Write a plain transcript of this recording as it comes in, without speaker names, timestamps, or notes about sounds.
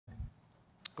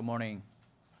Good morning.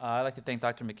 I'd like to thank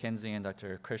Dr. McKenzie and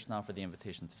Dr. Krishna for the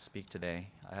invitation to speak today.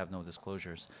 I have no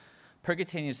disclosures.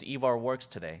 Percutaneous EVAR works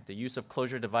today. The use of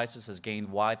closure devices has gained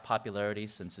wide popularity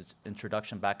since its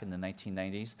introduction back in the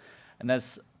 1990s. And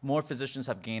as more physicians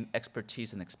have gained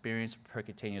expertise and experience with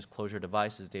percutaneous closure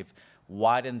devices, they've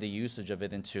widened the usage of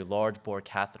it into large bore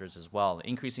catheters as well.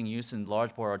 Increasing use in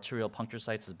large bore arterial puncture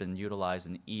sites has been utilized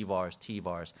in EVARs,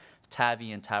 TVARs,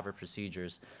 TAVI, and TAVR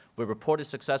procedures, with reported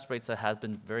success rates that have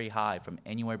been very high, from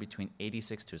anywhere between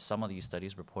 86 to some of these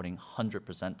studies reporting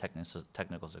 100%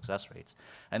 technical success rates.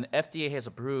 And the FDA has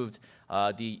approved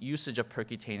the usage of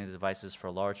percutaneous devices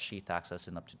for large sheath access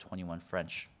in up to 21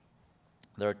 French.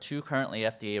 There are two currently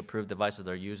FDA-approved devices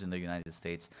that are used in the United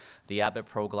States, the Abbott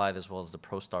ProGlide as well as the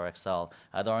ProStar XL.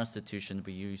 At our institution,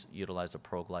 we utilize the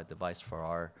ProGlide device for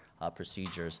our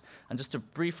procedures. And just to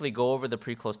briefly go over the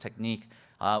pre-close technique,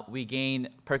 we gain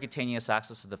percutaneous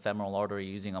access to the femoral artery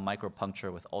using a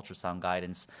micropuncture with ultrasound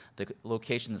guidance. The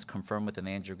location is confirmed with an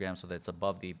angiogram so that it's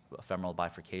above the femoral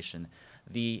bifurcation.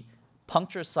 The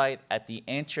puncture site at the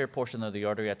anterior portion of the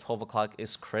artery at 12 o'clock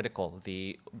is critical.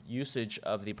 The usage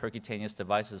of the percutaneous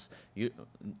devices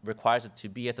requires it to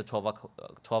be at the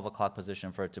 12 o'clock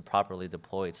position for it to properly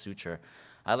deploy its suture.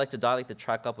 I like to dilate the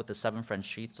tract up with a 7 French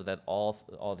sheath so that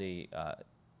all the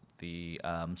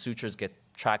sutures get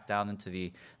tracked down into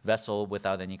the vessel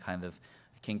without any kind of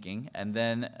kinking. And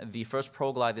then the first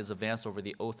ProGlide is advanced over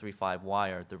the 035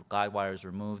 wire. The guide wire is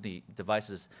removed. The device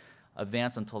is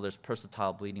advanced until there's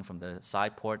percutile bleeding from the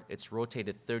side port. It's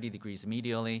rotated 30 degrees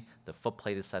medially. The foot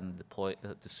plate is set and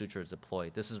the suture is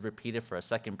deployed. This is repeated for a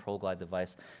second ProGlide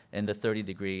device in the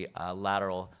 30-degree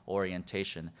lateral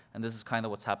orientation. And this is kind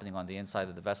of what's happening on the inside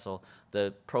of the vessel.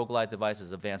 The ProGlide device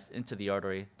is advanced into the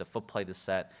artery, the foot plate is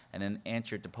set, and in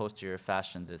anterior to posterior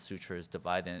fashion, the suture is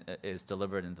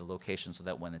delivered in the location so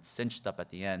that when it's cinched up at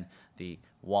the end, the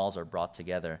walls are brought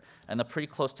together. And the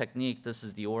pre-close technique, this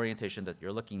is the orientation that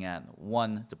you're looking at.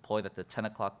 One deployed at the 10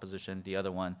 o'clock position, the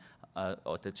other one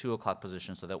at the 2 o'clock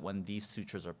position, so that when these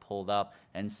sutures are pulled up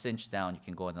and cinched down, you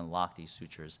can go ahead and lock these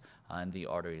sutures and the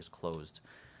artery is closed.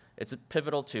 It's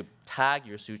pivotal to tag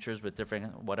your sutures with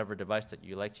whatever device that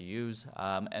you like to use,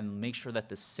 and make sure that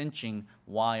the cinching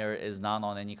wire is not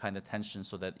on any kind of tension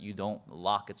so that you don't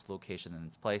lock its location in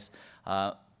its place.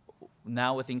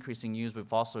 Now with increasing use,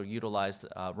 we've also utilized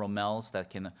Rommels that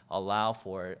can allow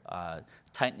for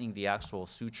tightening the actual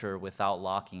suture without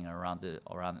locking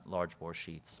around large bore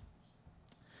sheets.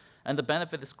 And the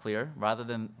benefit is clear. Rather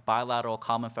than bilateral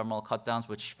common femoral cutdowns,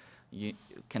 which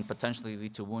can potentially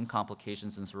lead to wound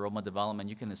complications and seroma development,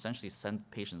 you can essentially send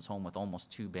patients home with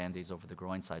almost 2 Band-Aids over the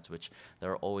groin sites, which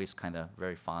they're always kind of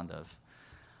very fond of.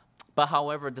 But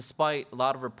however, despite a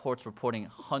lot of reports reporting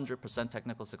 100%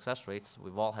 technical success rates,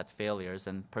 we've all had failures,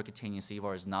 and percutaneous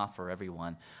EVAR is not for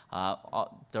everyone.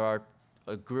 There are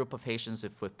a group of patients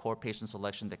with poor patient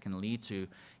selection that can lead to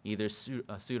either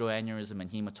pseudoaneurysm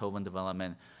and hematoma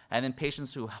development. And in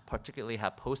patients who particularly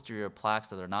have posterior plaques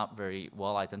that are not very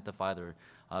well identified or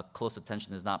close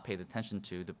attention is not paid attention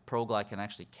to, the ProGlide can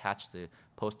actually catch the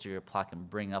posterior plaque and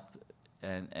bring up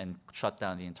and shut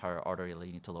down the entire artery,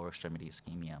 leading to lower extremity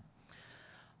ischemia.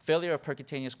 Failure of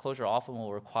percutaneous closure often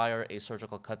will require a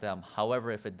surgical cutdown. However,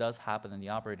 if it does happen in the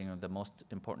operating room, the most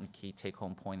important key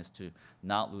take-home point is to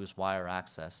not lose wire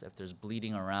access. If there's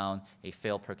bleeding around a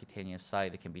failed percutaneous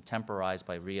site, it can be temporized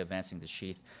by re-advancing the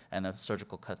sheath, and a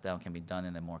surgical cutdown can be done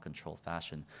in a more controlled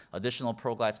fashion. Additional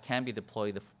ProGlides can be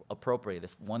deployed if appropriate.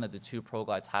 If one of the 2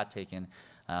 ProGlides had taken,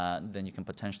 then you can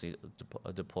potentially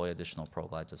deploy additional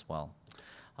ProGlides as well.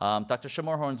 Dr.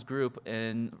 Schimmelhorn's group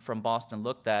from Boston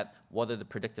looked at what are the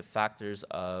predictive factors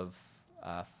of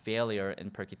failure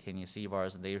in percutaneous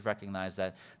EVARs, and they recognized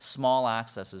that small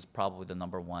access is probably the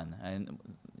 #1. And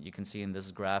you can see in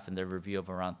this graph in their review of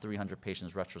around 300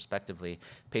 patients retrospectively,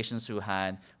 patients who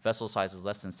had vessel sizes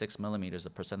less than 6 millimeters,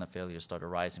 the percent of failure started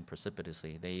rising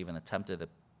precipitously. They even attempted a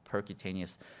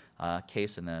percutaneous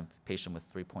case in a patient with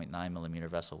 3.9 millimeter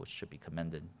vessel, which should be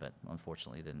commended, but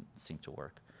unfortunately didn't seem to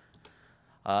work.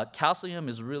 Calcium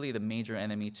is really the major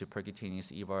enemy to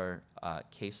percutaneous EVAR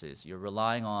cases. You're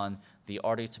relying on the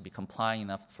artery to be compliant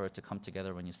enough for it to come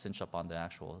together when you cinch up on the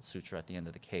actual suture at the end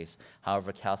of the case.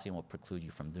 However, calcium will preclude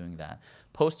you from doing that.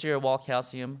 Posterior wall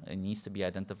calcium, it needs to be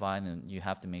identified, and you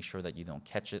have to make sure that you don't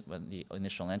catch it with the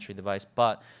initial entry device,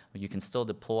 but you can still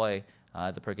deploy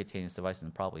the percutaneous device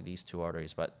in probably these 2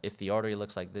 arteries. But if the artery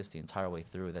looks like this the entire way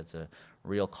through, that's a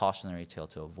real cautionary tale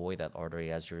to avoid that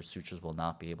artery, as your sutures will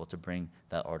not be able to bring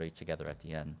that artery together at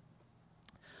the end.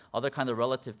 Other kind of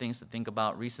relative things to think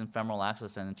about: recent femoral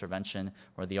access and intervention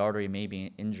where the artery may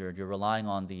be injured. You're relying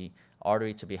on the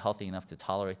artery to be healthy enough to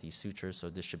tolerate these sutures, so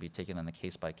this should be taken on a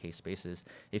case-by-case basis.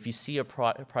 If you see a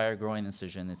prior groin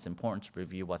incision, it's important to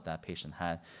review what that patient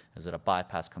had. Is it a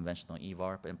bypass, conventional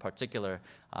EVAR? But in particular,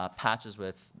 patches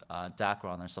with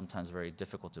Dacron are sometimes very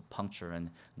difficult to puncture and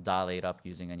dilate up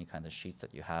using any kind of sheet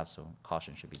that you have, so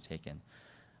caution should be taken.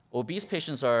 Obese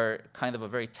patients are kind of a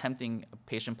very tempting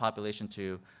patient population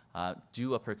to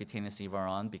do a percutaneous EVAR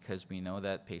on, because we know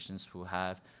that patients who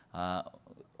have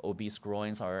obese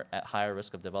groins are at higher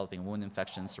risk of developing wound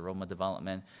infections, seroma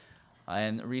development.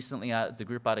 And recently, the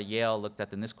group out of Yale looked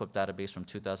at the NISQIP database from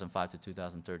 2005 to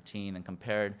 2013 and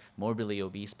compared morbidly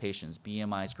obese patients,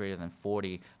 BMIs greater than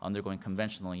 40, undergoing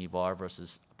conventional EVAR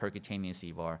versus percutaneous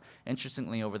EVAR.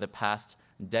 Interestingly, over the past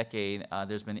decade,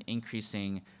 there's been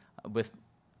increasing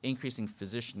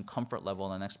physician comfort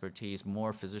level and expertise.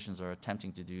 More physicians are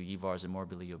attempting to do EVARs in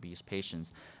morbidly obese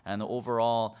patients. And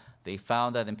overall, they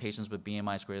found that in patients with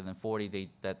BMIs greater than 40,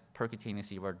 that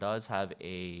percutaneous EVAR does have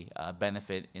a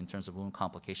benefit in terms of wound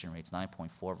complication rates,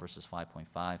 9.4 versus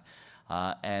 5.5,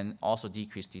 and also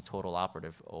decreased the total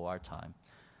operative OR time.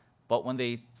 But when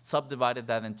they subdivided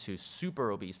that into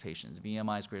super obese patients,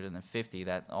 BMIs greater than 50,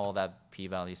 all that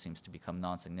p-value seems to become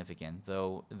non-significant,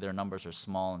 though their numbers are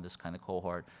small in this kind of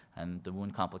cohort, and the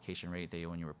wound complication rate they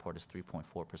only report is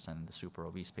 3.4% in the super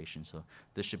obese patients, so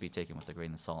this should be taken with a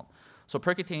grain of salt. So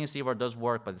percutaneous EVAR does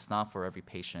work, but it's not for every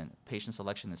patient. Patient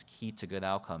selection is key to good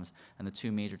outcomes, and the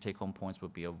two major take-home points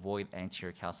would be avoid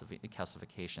anterior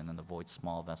calcification and avoid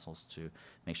small vessels to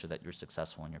make sure that you're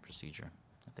successful in your procedure.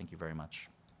 Thank you very much.